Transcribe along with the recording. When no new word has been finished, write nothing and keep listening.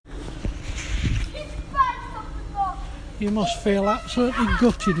You must feel absolutely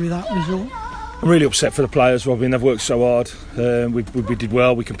gutted with that result. I'm really upset for the players, Robin. They've worked so hard. We did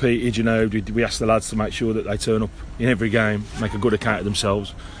well. We competed. You know, we asked the lads to make sure that they turn up in every game, make a good account of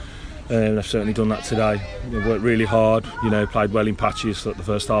themselves. They've certainly done that today. They worked really hard. You know, played well in patches. Thought the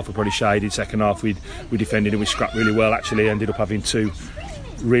first half were probably shaded. Second half we defended and we scrapped really well. Actually, ended up having 2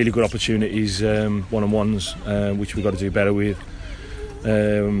 really good opportunities, one-on-ones, which we've got to do better with.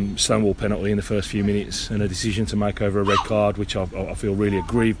 Stonewall penalty in the first few minutes and a decision to make over a red card, which I feel really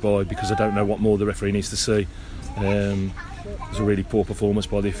aggrieved by, because I don't know what more the referee needs to see. It was a really poor performance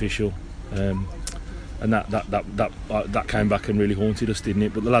by the official, and that came back and really haunted us, didn't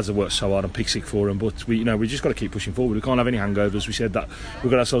it? But the lads have worked so hard and sick for them. But we just got to keep pushing forward. We can't have any hangovers. We said that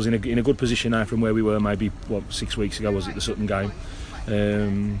we've got ourselves in a good position now from where we were maybe 6 weeks ago. Was it the Sutton game?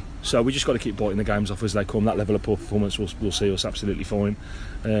 So we just got to keep biting the games off as they come. That level of poor performance will see us absolutely fine,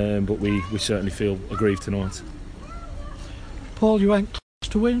 but we certainly feel aggrieved tonight. Paul, you went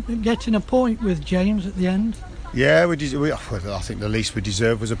close to getting a point with James at the end. Yeah, I think the least we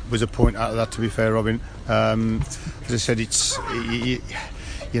deserved was a point out of that. To be fair, Robin, as I said, it's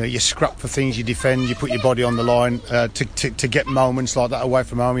you scrap for things, you defend, you put your body on the line to get moments like that away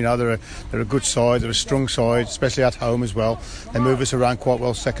from home. You know, they're a good side, they're a strong side, especially at home as well. They move us around quite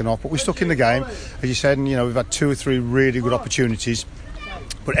well second half, but we're stuck in the game, as you said, and we've had 2 or 3 really good opportunities.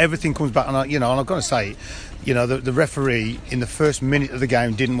 But everything comes back, and I've got to say, the referee in the first minute of the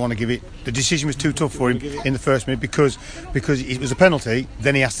game didn't want to give it. The decision was too tough for him in the first minute because it was a penalty.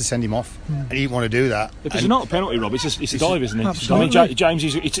 Then he has to send him off, and he didn't want to do that. If it's not a penalty, Rob, it's a dive, isn't it? Absolutely. I mean, James,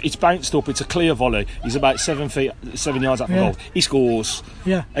 it's bounced up. It's a clear volley. He's about 7 yards up the goal. He scores.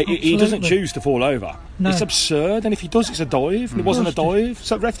 Yeah, he doesn't choose to fall over. No. It's absurd. And if he does, it's a dive. It wasn't a dive.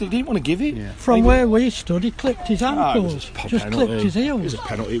 So the referee didn't want to give it. Yeah. From where we stood, he clipped his ankles. Just clipped his heels. It was a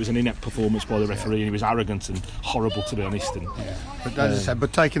penalty. It was an inept performance by the referee, and he was arrogant and horrible, to be honest. And, But as I said,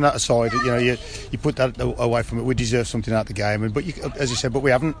 but taking that aside, you put that away from it. We deserve something out of the game, as I said, but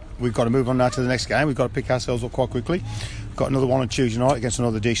we haven't. We've got to move on now to the next game. We've got to pick ourselves up quite quickly. We've got another one on Tuesday night against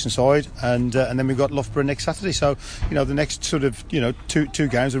another decent side, and then we've got Loughborough next Saturday. So the next sort of two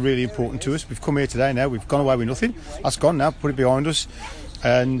games are really important to us. We've come here today now. We've gone away with nothing. That's gone now. Put it behind us,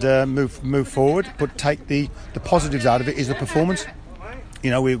 and move forward. But take the positives out of it is the performance.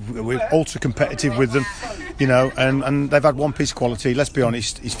 We're ultra competitive with them, and they've had one piece of quality. Let's be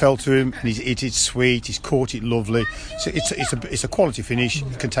honest, he's fell to him and he's hit it sweet, he's caught it lovely. So it's a quality finish.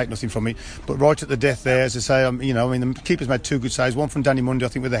 You can take nothing from it. But right at the death there, as I say, the keeper's made 2 good saves. One from Danny Mundy, I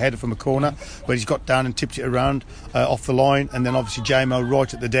think, with a header from a corner where he's got down and tipped it around off the line, and then obviously JMO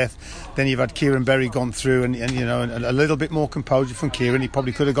right at the death. Then you've had Kieran Berry gone through, and a little bit more composure from Kieran. He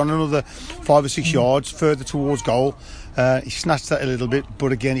probably could have gone another 5 or 6 yards further towards goal. He snatched that a little bit,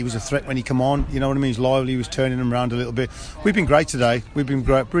 but again, he was a threat when he came on. You know what I mean? He's lively. He was turning them around a little bit. We've been great today. We've been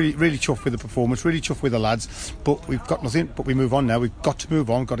great. Really, really chuffed with the performance. Really chuffed with the lads. But we've got nothing. But we move on now. We've got to move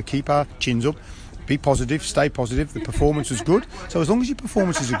on. Got to keep our chins up. Be positive. Stay positive. The performance was good. So as long as your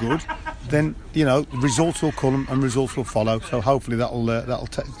performances are good, then results will come and results will follow. So hopefully that'll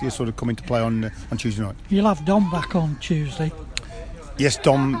sort of come into play on Tuesday night. You'll have Dom back on Tuesday. Yes,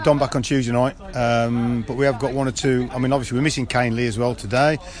 Dom back on Tuesday night, but we have got 1 or 2. I mean, obviously we're missing Kane Lee as well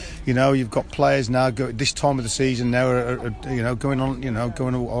today. You've got players now this time of the season now are going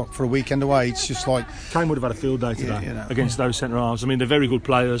on for a weekend away. It's just like Kane would have had a field day today against those centre halves. I mean, they're very good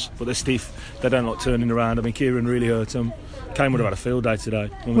players, but they're stiff. They don't like turning around. I mean, Kieran really hurt them. Kane would have had a field day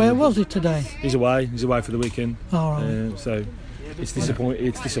today. Where was he today? He's away for the weekend. All right. So it's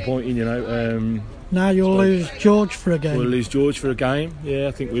disappointing. Now you'll lose George for a game. We'll lose George for a game. Yeah,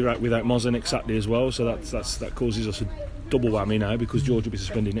 I think we're out without Moza next Saturday as well. So that causes us a double whammy now, because George will be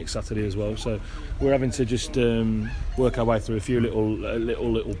suspended next Saturday as well. So we're having to just work our way through a few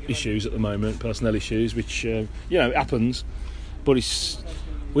little issues at the moment, personnel issues, which it happens. But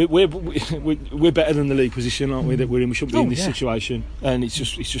we're better than the league position, aren't we? That we're in. We shouldn't be in this situation, and it's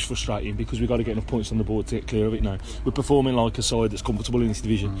just frustrating because we've got to get enough points on the board to get clear of it now. We're performing like a side that's comfortable in this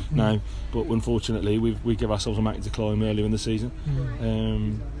division now, but unfortunately we give ourselves a mountain to climb earlier in the season.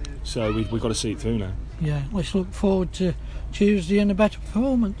 So we've got to see it through now. Yeah, let's look forward to Tuesday and a better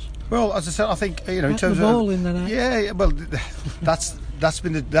performance. Well, as I said, I think in terms the ball in the net. Yeah, well, that's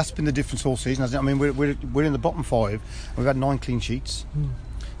been the difference all season, hasn't it? I mean, we're in the bottom 5. And we've had 9 clean sheets.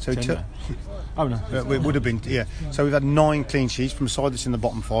 So Oh no, it would have been, yeah. So we've had 9 clean sheets from a side that's in the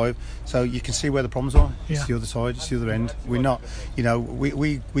bottom 5. So you can see where the problems are. It's the other side, it's the other end. We're not, you know,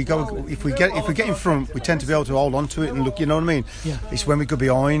 we go if we get in front, we tend to be able to hold on to it and look. You know what I mean? Yeah. It's when we go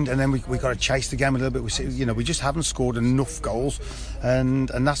behind and then we got to chase the game a little bit. We just haven't scored enough goals, and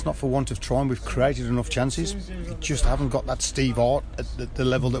that's not for want of trying. We've created enough chances. We just haven't got that Steve Hart at the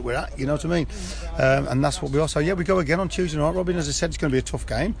level that we're at. You know what I mean? And that's what we are. So yeah, we go again on Tuesday night, Robin. As I said, it's going to be a tough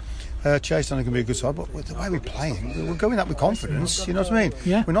game. Chase on can be a good side, but with the way we're playing, we're going out with confidence. You know what I mean?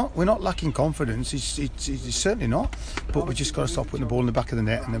 Yeah. We're not lacking confidence. It's certainly not. But we just got to stop putting the ball in the back of the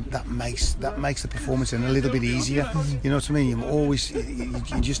net, and that makes the performance in a little bit easier. You know what I mean?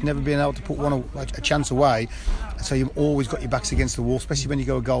 You just never been able to put a chance away, and so you've always got your backs against the wall, especially when you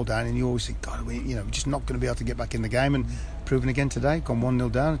go a goal down, and you always think, God, we're just not going to be able to get back in the game. And proven again today, gone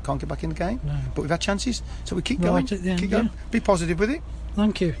 1-0 down, can't get back in the game. No. But we've had chances, so we keep going. At the end, keep going. Be positive with it.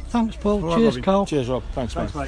 Thank you. Thanks, Paul. All right, Cheers, Robbie. Carl. Cheers, Rob. Thanks, mate.